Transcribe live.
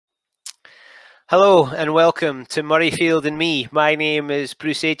Hello and welcome to Murrayfield Me. My name is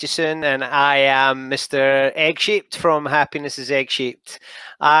Bruce Aitchison and I am Mr. Egg-Shaped from Happiness is Egg-Shaped.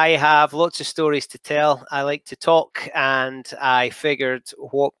 I have lots of stories to tell. I like to talk, and I figured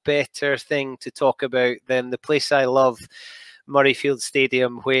what better thing to talk about than the place I love, Murrayfield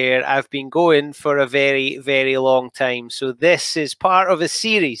Stadium, where I've been going for a very, very long time. So this is part of a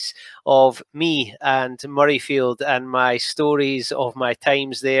series of me and Murrayfield and my stories of my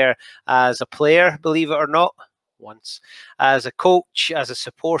times there as a player, believe it or not, once, as a coach, as a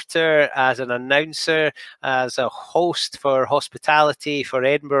supporter, as an announcer, as a host for hospitality for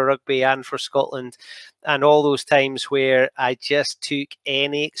Edinburgh Rugby and for Scotland, and all those times where I just took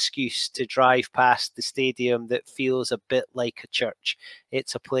any excuse to drive past the stadium that feels a bit like a church.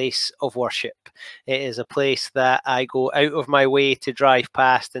 It's a place of worship. It is a place that I go out of my way to drive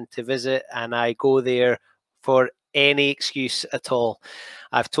past and to visit, and I go there for any excuse at all.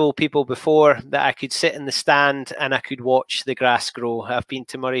 I've told people before that I could sit in the stand and I could watch the grass grow. I've been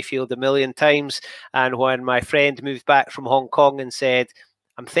to Murrayfield a million times, and when my friend moved back from Hong Kong and said,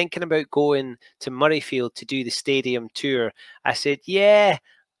 I'm thinking about going to Murrayfield to do the stadium tour, I said, yeah,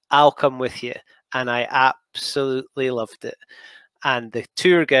 I'll come with you. And I absolutely loved it. And the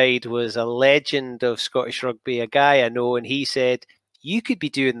tour guide was a legend of Scottish rugby, a guy I know, and he said, you could be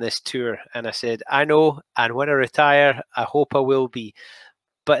doing this tour. And I said, I know, and when I retire, I hope I will be.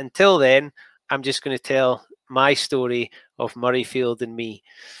 But until then, I'm just going to tell my story of Murrayfield and me.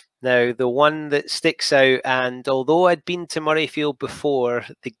 Now, the one that sticks out, and although I'd been to Murrayfield before,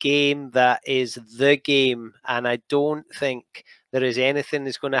 the game that is the game, and I don't think there is anything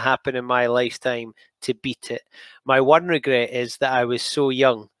that's going to happen in my lifetime to beat it. My one regret is that I was so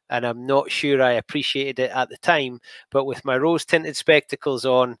young, and I'm not sure I appreciated it at the time, but with my rose-tinted spectacles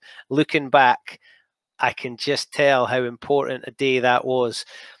on, looking back, I can just tell how important a day that was.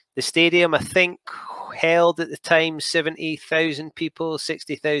 The stadium, I think, held at the time 70,000 people,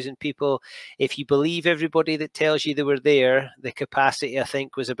 60,000 people. If you believe everybody that tells you they were there, the capacity, I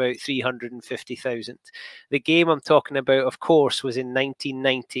think, was about 350,000. The game I'm talking about, of course, was in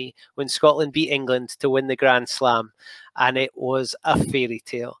 1990 when Scotland beat England to win the Grand Slam, and it was a fairy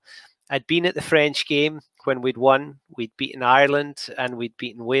tale. I'd been at the French game when we'd won. We'd beaten Ireland and we'd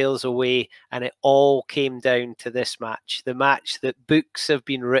beaten Wales away, and it all came down to this match, the match that books have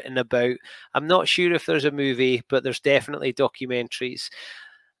been written about. I'm not sure if there's a movie, but there's definitely documentaries,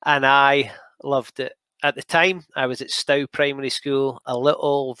 and I loved it. At the time, I was at Stow Primary School, a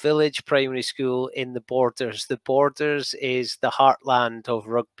little village primary school in the Borders. The Borders is the heartland of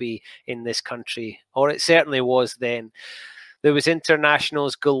rugby in this country, or it certainly was then. There was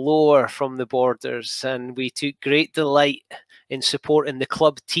internationals galore from the Borders, and we took great delight in supporting the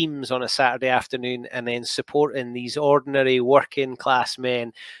club teams on a Saturday afternoon, and then supporting these ordinary working class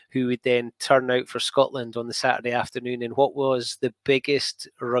men who would then turn out for Scotland on the Saturday afternoon in what was the biggest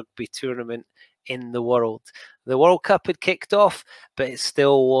rugby tournament in the world. The World Cup had kicked off, but it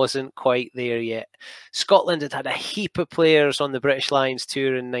still wasn't quite there yet. Scotland had had a heap of players on the British Lions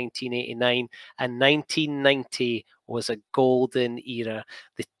tour in 1989, and 1990 was a golden era.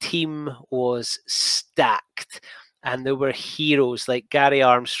 The team was stacked, and there were heroes like Gary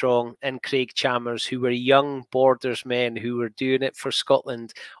Armstrong and Craig Chalmers, who were young Borders men who were doing it for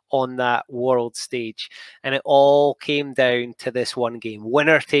Scotland on that world stage. And it all came down to this one game.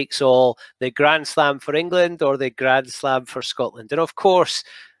 Winner takes all, the Grand Slam for England or the Grand Slam for Scotland. And of course,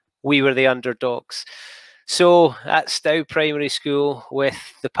 we were the underdogs. So at Stow Primary School, with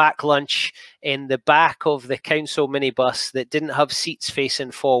the packed lunch in the back of the council minibus that didn't have seats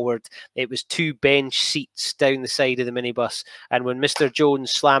facing forward, it was two bench seats down the side of the minibus. And when Mr.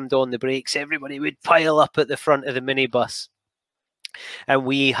 Jones slammed on the brakes, everybody would pile up at the front of the minibus. And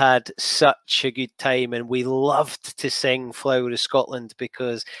we had such a good time, and we loved to sing Flower of Scotland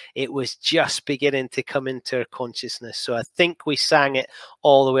because it was just beginning to come into our consciousness. So I think we sang it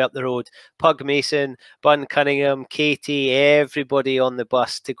all the way up the road. Pug Mason, Bun Cunningham, Katie, everybody on the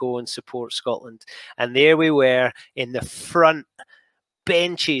bus to go and support Scotland. And there we were in the front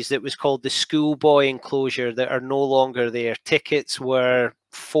benches that was called the schoolboy enclosure that are no longer there. Tickets were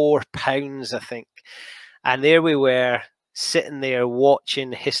 £4, I think. And there we were, sitting there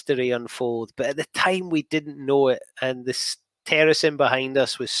watching history unfold. But at the time, we didn't know it. And the terracing behind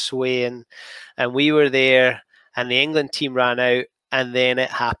us was swaying. And we were there, and the England team ran out. And then it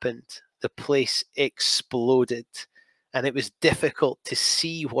happened. The place exploded. And it was difficult to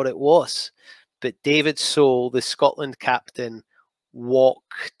see what it was. But David Soul, the Scotland captain,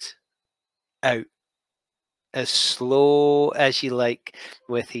 walked out. as slow as you like,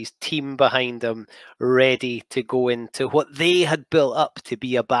 with his team behind him, ready to go into what they had built up to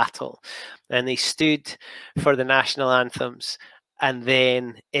be a battle. And they stood for the national anthems, and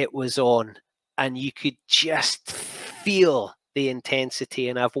then it was on, and you could just feel the intensity.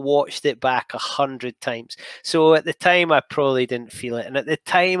 And I've watched it back 100 times. So at the time, I probably didn't feel it. And at the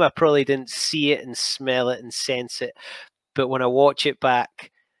time, I probably didn't see it and smell it and sense it. But when I watch it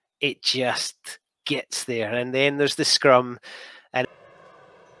back, it just gets there. And then there's the scrum. And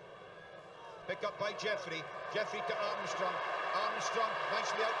pick up by Jeffrey. Jeffrey to Armstrong. Armstrong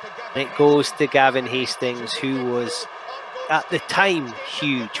nicely out to Gavin. it goes to Gavin Hastings, who was at the time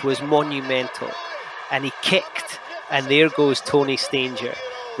huge, was monumental. And he kicked, and there goes Tony Stanger.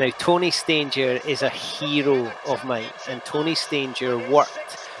 Now, Tony Stanger is a hero of mine, and Tony Stanger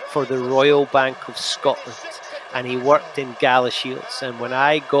worked for the Royal Bank of Scotland, and he worked in Galashiels. And when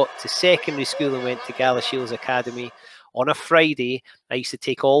I got to secondary school and went to Galashiels Academy, on a Friday, I used to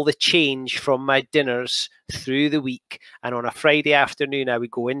take all the change from my dinners through the week, and on a Friday afternoon, I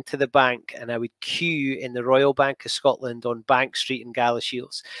would go into the bank and I would queue in the Royal Bank of Scotland on Bank Street in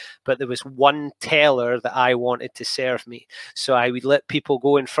Galashiels. But there was one teller that I wanted to serve me, so I would let people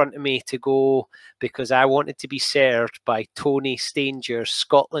go in front of me to go, because I wanted to be served by Tony Stanger,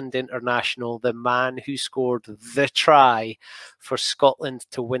 Scotland international, the man who scored the try for Scotland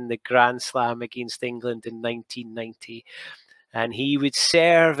to win the Grand Slam against England in 1990. And he would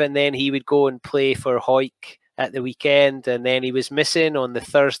serve, and then he would go and play for Hawick at the weekend, and then he was missing on the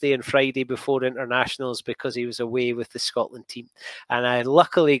Thursday and Friday before internationals because he was away with the Scotland team. And I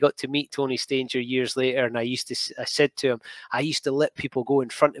luckily got to meet Tony Stanger years later, and I said to him, I used to let people go in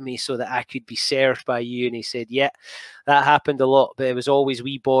front of me so that I could be served by you. And he said, yeah, that happened a lot, but it was always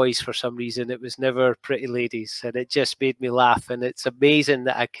wee boys for some reason. It was never pretty ladies, and it just made me laugh. And it's amazing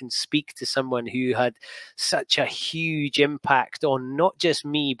that I can speak to someone who had such a huge impact on not just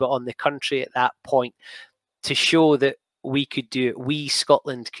me, but on the country at that point, to show that we could do it. We,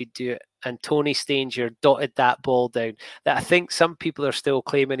 Scotland, could do it. And Tony Stanger dotted that ball down that I think some people are still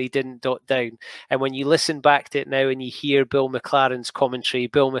claiming he didn't dot down. And when you listen back to it now and you hear Bill McLaren's commentary,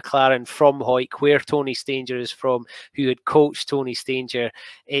 Bill McLaren from Hawick, where Tony Stanger is from, who had coached Tony Stanger,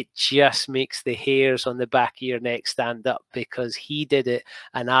 it just makes the hairs on the back of your neck stand up, because he did it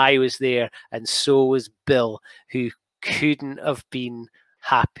and I was there, and so was Bill, who couldn't have been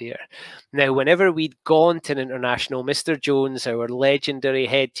happier. Now, whenever we'd gone to an international, Mr. Jones, our legendary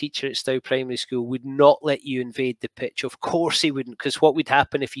head teacher at Stow Primary School, would not let you invade the pitch. Of course he wouldn't, because what would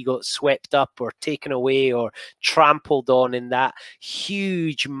happen if you got swept up or taken away or trampled on in that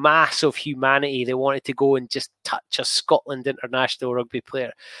huge mass of humanity that wanted to go and just touch a Scotland international rugby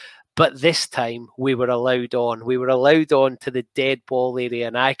player? But this time we were allowed on. We were allowed on to the dead ball area.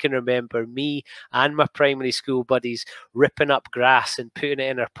 And I can remember me and my primary school buddies ripping up grass and putting it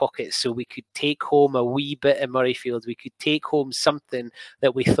in our pockets so we could take home a wee bit of Murrayfield. We could take home something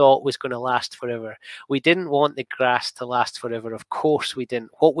that we thought was going to last forever. We didn't want the grass to last forever. Of course we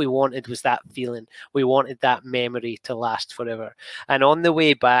didn't. What we wanted was that feeling. We wanted that memory to last forever. And on the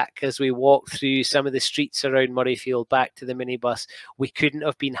way back, as we walked through some of the streets around Murrayfield back to the minibus, we couldn't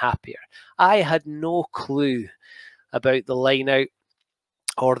have been happier. I had no clue about the line out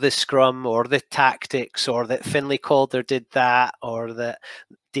or the scrum or the tactics, or that Finlay Calder did that, or that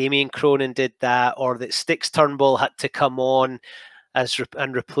Damien Cronin did that, or that Sticks Turnbull had to come on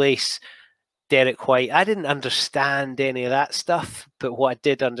and replace Derek White. I didn't understand any of that stuff, but what I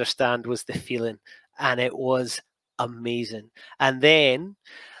did understand was the feeling, and it was amazing. And then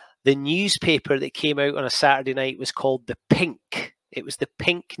the newspaper that came out on a Saturday night was called The Pink. It was the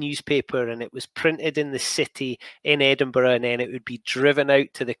Pink newspaper, and it was printed in the city in Edinburgh, and then it would be driven out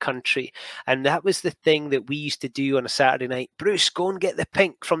to the country. And that was the thing that we used to do on a Saturday night. Bruce, go and get the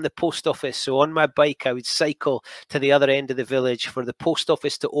Pink from the post office. So on my bike, I would cycle to the other end of the village for the post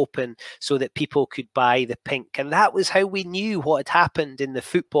office to open so that people could buy the Pink. And that was how we knew what had happened in the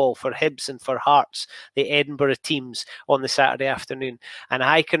football for Hibs and for Hearts, the Edinburgh teams, on the Saturday afternoon. And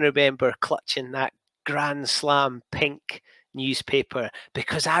I can remember clutching that Grand Slam Pink newspaper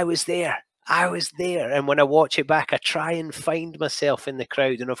because I was there. I was there. And when I watch it back, I try and find myself in the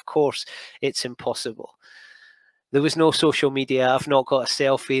crowd. And of course, it's impossible. There was no social media. I've not got a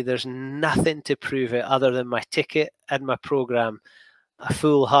selfie. There's nothing to prove it other than my ticket and my programme, a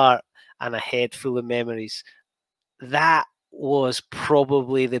full heart and a head full of memories. That was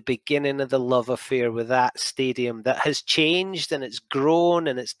probably the beginning of the love affair with that stadium that has changed and it's grown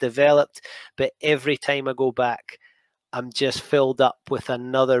and it's developed. But every time I go back, I'm just filled up with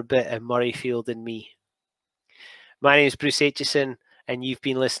another bit of Murrayfield and Me. My name is Bruce Aitchison, and you've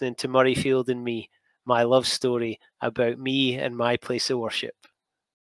been listening to Murrayfield and Me. my love story about me and my place of worship.